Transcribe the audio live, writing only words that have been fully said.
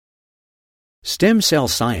Stem cell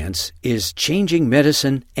science is changing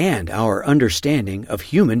medicine and our understanding of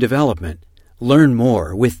human development. Learn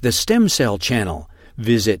more with the Stem Cell Channel.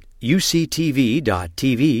 Visit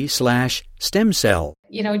uctv.tv/stemcell.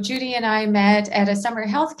 You know, Judy and I met at a summer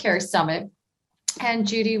healthcare summit, and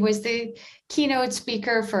Judy was the keynote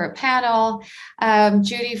speaker for a panel.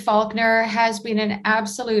 Judy Faulkner has been an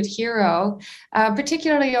absolute hero,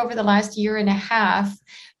 particularly over the last year and a half,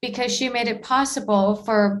 because she made it possible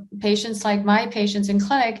for patients like my patients in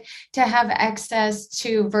clinic to have access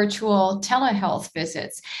to virtual telehealth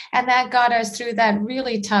visits. And that got us through that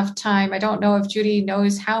really tough time. I don't know if Judy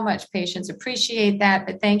knows how much patients appreciate that,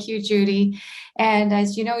 but thank you, Judy. And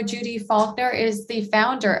as you know, Judy Faulkner is the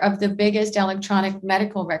founder of the biggest electronic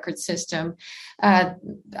medical record system, I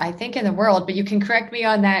think, in the world, but you can correct me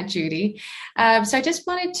on that, Judy. So I just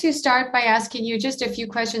wanted to start by asking you just a few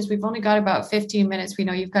questions. We've only got about 15 minutes. We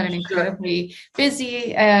know you've got an incredibly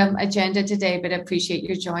busy agenda today, but I appreciate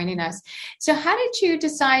you joining us. So how did you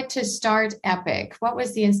decide to start Epic? What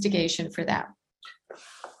was the instigation for that?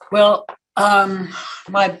 Well,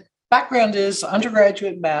 my background is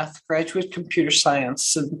undergraduate math, graduate computer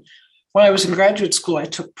science. And when I was in graduate school, I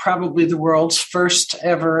took probably the world's first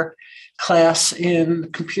ever class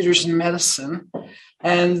in computers and medicine.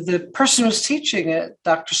 And the person who was teaching it,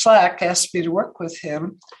 Dr. Slack, asked me to work with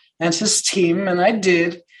him and his team, and I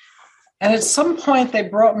did. And at some point, they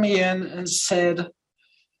brought me in and said,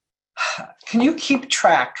 can you keep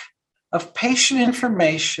track of patient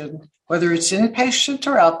information, whether it's inpatient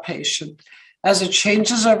or outpatient, as it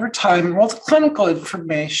changes over time, all the clinical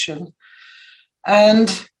information?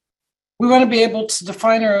 And we want to be able to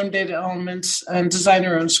define our own data elements and design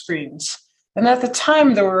our own screens. And at the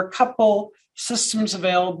time, there were a couple systems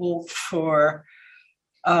available for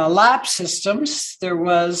lab systems. There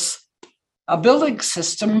was a building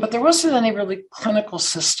system, but there wasn't any really clinical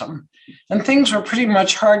system. And things were pretty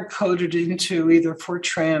much hard-coded into either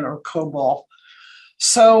Fortran or COBOL.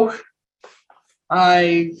 So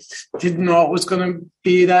I didn't know it was going to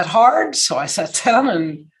be that hard. So I sat down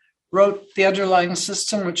and wrote the underlying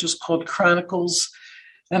system, which is called Chronicles.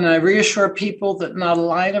 And I reassure people that not a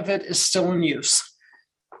line of it is still in use.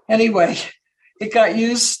 Anyway, it got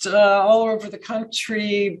used all over the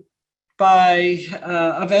country by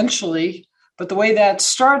eventually. But the way that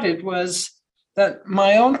started was that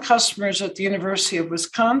my own customers at the University of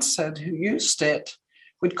Wisconsin who used it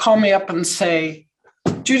would call me up and say,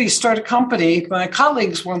 Judy, start a company. My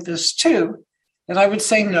colleagues want this too. And I would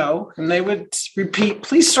say no. And they would repeat,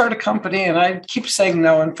 please start a company. And I'd keep saying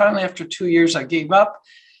no. And finally, after 2 years, I gave up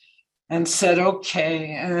and said,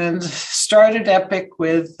 okay, and started Epic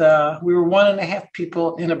with, we were 1.5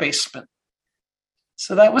 people in a basement.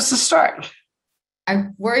 So that was the start. I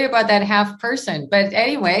worry about that half person, but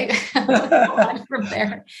anyway, on from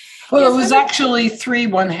there. Well, yes, it was actually 3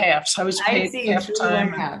 1/2. I was paid half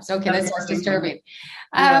time. Okay, that's just disturbing.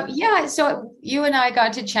 So you and I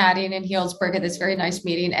got to chatting in Healdsburg at this very nice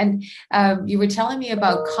meeting, and you were telling me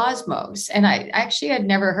about Cosmos, and I actually had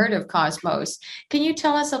never heard of Cosmos. Can you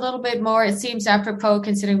tell us a little bit more? It seems apropos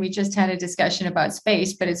considering we just had a discussion about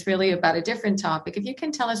space, but it's really about a different topic. If you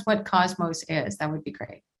can tell us what Cosmos is, that would be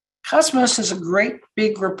great. Cosmos is a great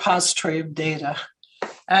big repository of data,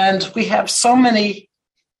 and we have so many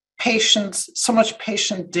patients, so much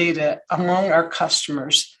patient data among our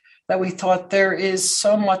customers that we thought there is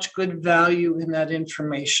so much good value in that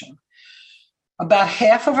information. About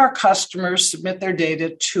half of our customers submit their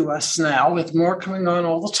data to us now, with more coming on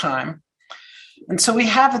all the time. And so we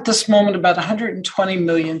have at this moment about 120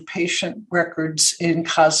 million patient records in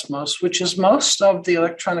Cosmos, which is most of the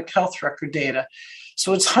electronic health record data.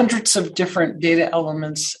 So it's hundreds of different data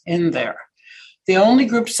elements in there. The only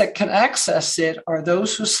groups that can access it are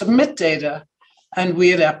those who submit data and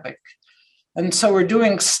we at Epic. And so we're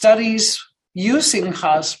doing studies using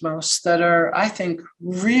Cosmos that are, I think,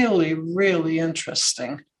 really, really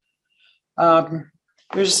interesting. Let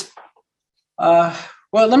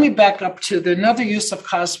me back up to another use of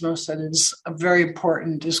Cosmos that is very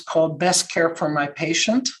important is called Best Care for My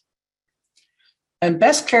Patient. And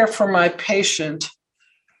Best Care for My Patient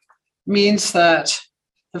means that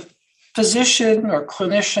the physician or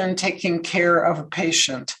clinician taking care of a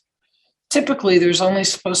patient, typically there's only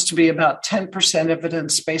supposed to be about 10%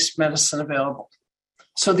 evidence-based medicine available.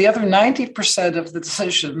 So the other 90% of the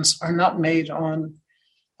decisions are not made on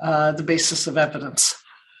the basis of evidence.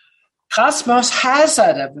 Cosmos has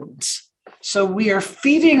that evidence. So we are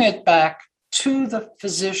feeding it back to the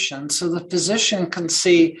physician so the physician can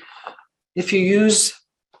see if you use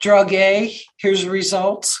drug A, here's the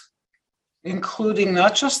results, including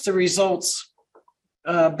not just the results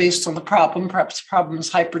based on the problem. Perhaps the problem is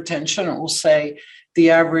hypertension. It will say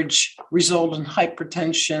the average result in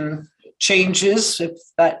hypertension changes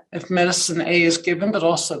if medicine A is given, but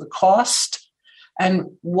also the cost and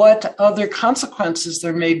what other consequences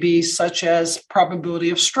there may be, such as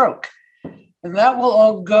probability of stroke. And that will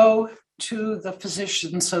all go to the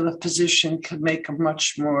physician so the physician can make a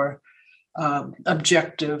much more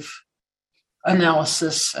objective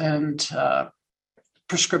analysis and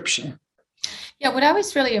prescription. Yeah, what I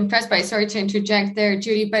was really impressed by, sorry to interject there,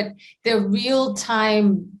 Judy, but the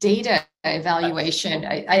real-time data evaluation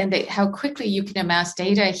and how quickly you can amass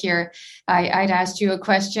data here. I'd asked you a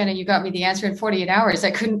question and you got me the answer in 48 hours.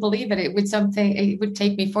 I couldn't believe it. It would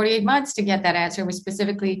take me 48 months to get that answer. It was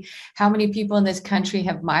specifically how many people in this country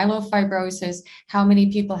have myelofibrosis, how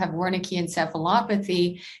many people have Wernicke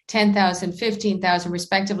encephalopathy, 10,000, 15,000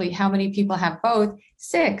 respectively, how many people have both,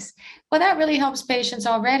 6. Well, that really helps patients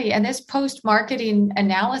already. And this post-marketing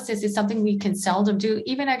analysis is something we can seldom do,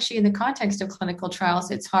 even actually in the context of clinical trials,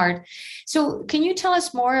 it's hard. So can you tell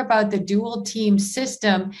us more about the dual team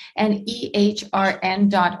system and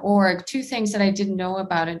ehrn.org, 2 things that I didn't know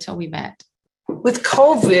about until we met? With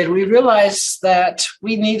COVID, we realized that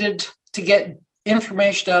we needed to get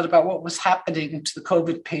information out about what was happening to the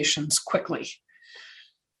COVID patients quickly.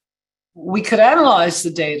 We could analyze the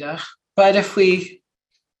data, but if we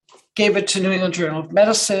gave it to New England Journal of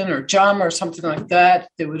Medicine or JAMA or something like that,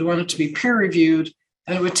 they would want it to be peer-reviewed,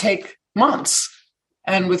 and it would take months.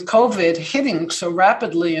 And with COVID hitting so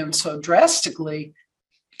rapidly and so drastically,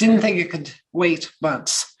 didn't think it could wait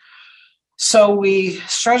months. So we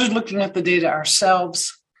started looking at the data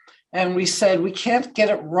ourselves, and we said, we can't get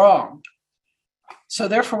it wrong. So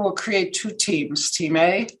therefore, we'll create 2 teams, Team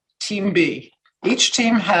A, Team B. Each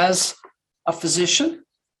team has a physician,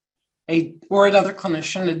 or another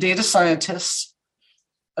clinician, a data scientist,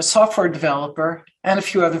 a software developer, and a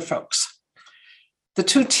few other folks. The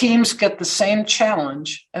 2 teams get the same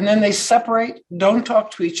challenge, and then they separate, don't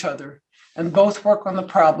talk to each other, and both work on the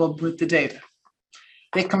problem with the data.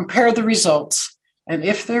 They compare the results, and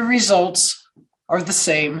if their results are the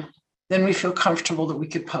same, then we feel comfortable that we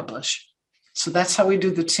could publish. So that's how we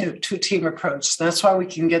do the 2-team approach. That's why we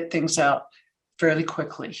can get things out fairly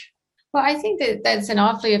quickly. Well, I think that's an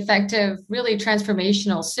awfully effective, really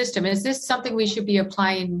transformational system. Is this something we should be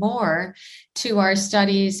applying more to our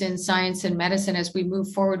studies in science and medicine as we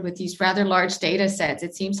move forward with these rather large data sets?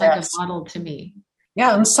 It seems like a model to me.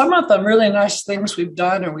 Yeah, and some of the really nice things we've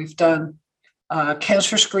done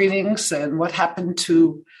cancer screenings and what happened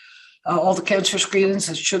to all the cancer screenings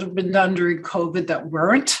that should have been done during COVID that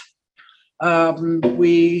weren't.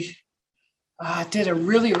 We did a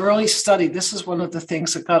really early study. This is one of the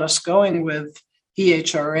things that got us going with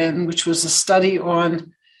EHRN, which was a study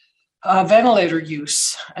on ventilator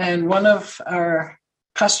use. And one of our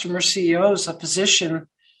customer CEOs, a physician,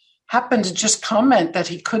 happened to just comment that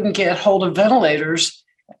he couldn't get hold of ventilators,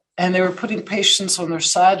 and they were putting patients on their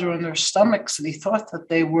side or on their stomachs, and he thought that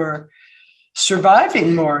they were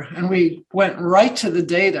surviving more. And we went right to the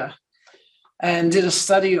data and did a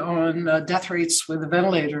study on death rates with the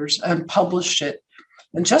ventilators and published it.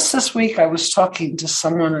 And just this week, I was talking to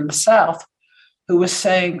someone in the South who was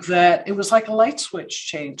saying that it was like a light switch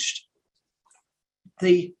changed.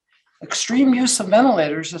 The extreme use of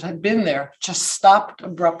ventilators that had been there just stopped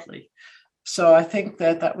abruptly. So I think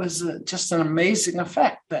that was just an amazing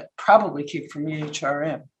effect that probably came from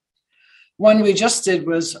EHRN. One we just did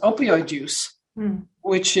was opioid use,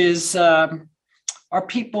 which is... are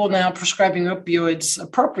people now prescribing opioids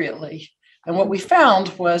appropriately? And what we found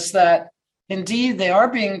was that, indeed, they are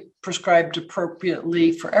being prescribed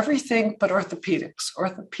appropriately for everything but orthopedics.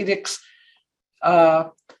 Orthopedics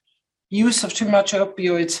use of too much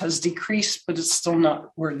opioids has decreased, but it's still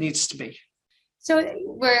not where it needs to be. So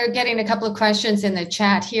we're getting a couple of questions in the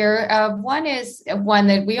chat here. One is one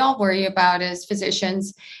that we all worry about as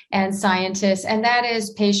physicians and scientists, and that is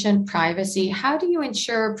patient privacy. How do you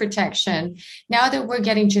ensure protection? Now that we're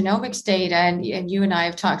getting genomics data, and you and I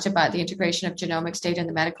have talked about the integration of genomics data in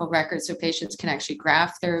the medical record so patients can actually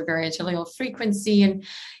graph their variant allele frequency. And,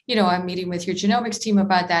 I'm meeting with your genomics team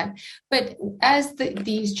about that. But as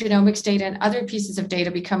these genomics data and other pieces of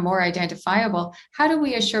data become more identifiable, how do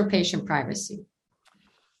we assure patient privacy?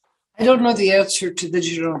 I don't know the answer to the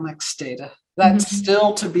genomics data. That's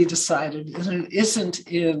still to be decided, and it isn't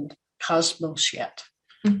in Cosmos yet.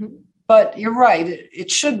 But you're right,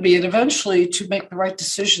 it should be, and eventually to make the right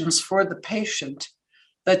decisions for the patient,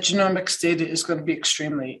 that genomics data is going to be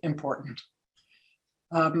extremely important.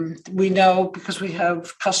 We know, because we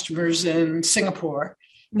have customers in Singapore,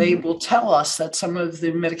 they will tell us that some of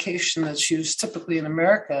the medication that's used typically in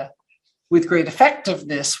America with great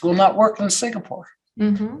effectiveness will not work in Singapore.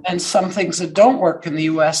 Mm-hmm. And some things that don't work in the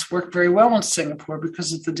US work very well in Singapore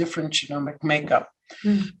because of the different genomic makeup.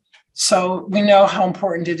 Mm-hmm. So we know how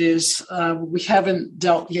important it is. We haven't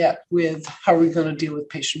dealt yet with how we're going to deal with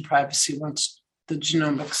patient privacy once the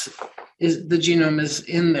genome is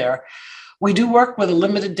in there. We do work with a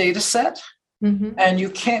limited data set, mm-hmm. and you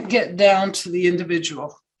can't get down to the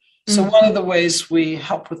individual. So one of the ways we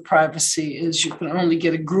help with privacy is you can only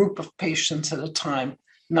get a group of patients at a time,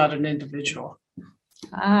 not an individual.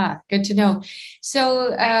 Good to know.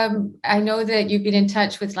 So I know that you've been in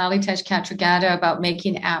touch with Lalitesh Katragada about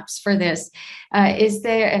making apps for this. Is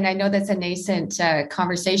there, and I know that's a nascent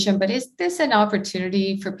conversation, but is this an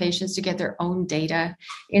opportunity for patients to get their own data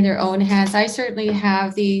in their own hands? I certainly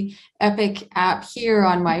have the Epic app here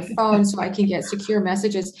on my phone so I can get secure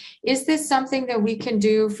messages. Is this something that we can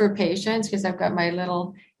do for patients? Because I've got my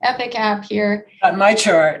little Epic app here. My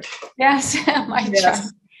chart. Yes, chart.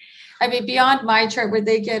 I mean, beyond my chart, when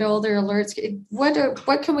they get older alerts,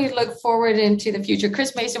 what can we look forward into the future?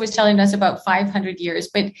 Chris Mason was telling us about 500 years,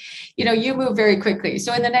 but, you move very quickly.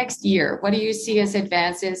 So in the next year, what do you see as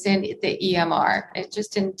advances in the EMR,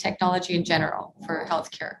 just in technology in general for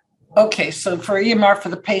healthcare? Okay, so for EMR for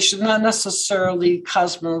the patient, not necessarily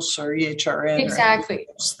Cosmos or EHRN. Exactly.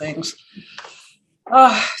 Or those things.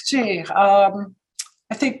 I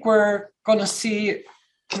think we're going to see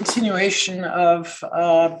continuation of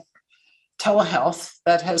telehealth.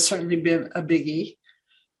 That has certainly been a biggie.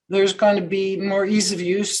 There's going to be more ease of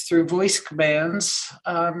use through voice commands.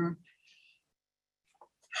 I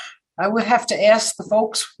would have to ask the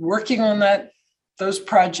folks working on those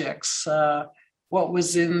projects what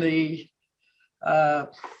was in the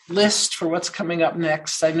list for what's coming up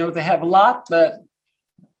next. I know they have a lot, but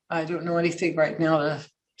I don't know anything right now to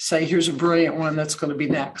say here's a brilliant one that's going to be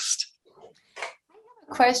next.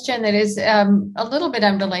 Question that is a little bit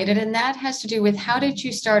unrelated, and that has to do with how did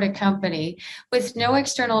you start a company with no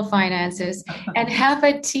external finances and have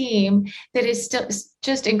a team that is still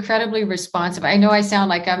just incredibly responsive? I know I sound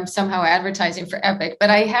like I'm somehow advertising for Epic, but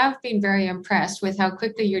I have been very impressed with how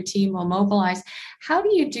quickly your team will mobilize. How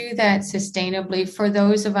do you do that sustainably for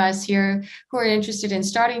those of us here who are interested in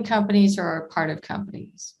starting companies or are part of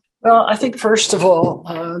companies? Well, I think first of all,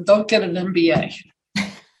 don't get an MBA.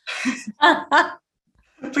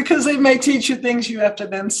 Because they may teach you things you have to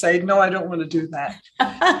then say, no, I don't want to do that.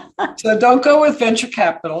 So don't go with venture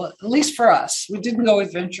capital, at least for us. We didn't go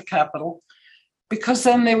with venture capital because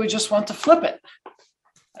then they would just want to flip it.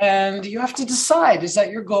 And you have to decide, is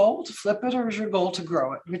that your goal to flip it or is your goal to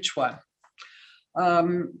grow it? Which one?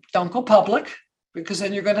 Don't go public because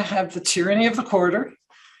then you're going to have the tyranny of the quarter.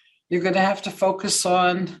 You're going to have to focus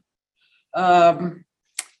on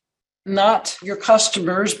not your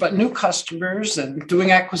customers, but new customers and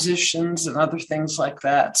doing acquisitions and other things like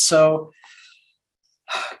that. So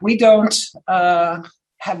we don't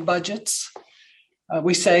have budgets.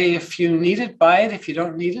 We say if you need it, buy it. If you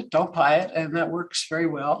don't need it, don't buy it. And that works very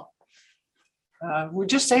well. We're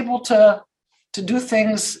just able to do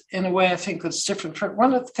things in a way I think that's different.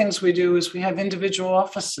 One of the things we do is we have individual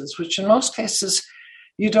offices, which in most cases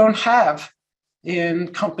you don't have in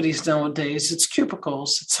companies nowadays. It's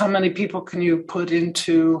cubicles. It's how many people can you put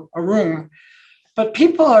into a room. But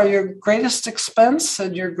people are your greatest expense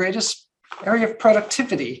and your greatest area of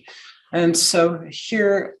productivity. And so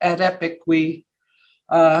here at Epic, we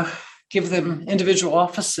give them individual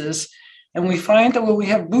offices. And we find that when we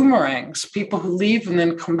have boomerangs, people who leave and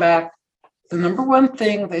then come back, the number one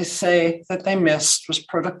thing they say that they missed was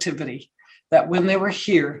productivity, that when they were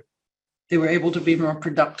here, they were able to be more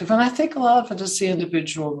productive. And I think a lot of it is the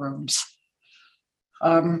individual rooms.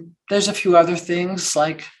 There's a few other things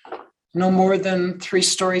like no more than 3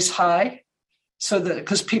 stories high, so that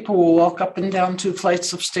because people will walk up and down 2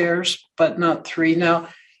 flights of stairs, but not 3. Now,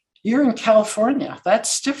 you're in California.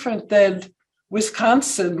 That's different than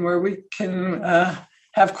Wisconsin, where we can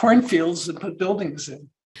have cornfields and put buildings in.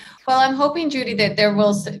 Well, I'm hoping, Judy, that there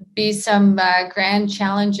will be some grand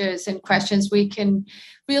challenges and questions we can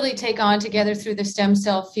really take on together through the stem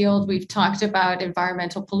cell field. We've talked about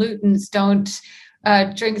environmental pollutants. Don't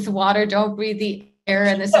drink the water, don't breathe the air,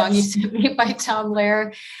 and the song you sent me by Tom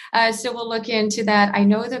Lehrer. So we'll look into that. I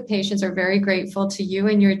know that patients are very grateful to you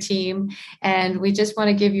and your team, and we just want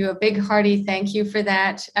to give you a big hearty thank you for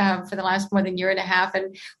that for the last more than year and a half.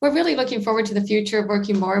 And we're really looking forward to the future of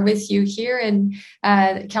working more with you here in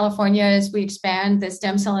California as we expand the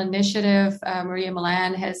stem cell initiative. Maria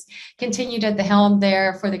Milan has continued at the helm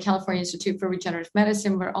there for the California Institute for Regenerative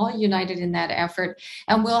Medicine. We're all united in that effort,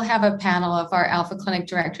 and we'll have a panel of our Alpha Clinic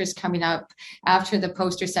directors coming up after the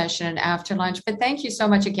poster session and after lunch. But thank you so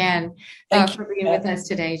much again Thank for you, being with us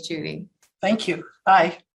today, Judy. Thank you.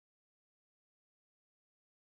 Bye.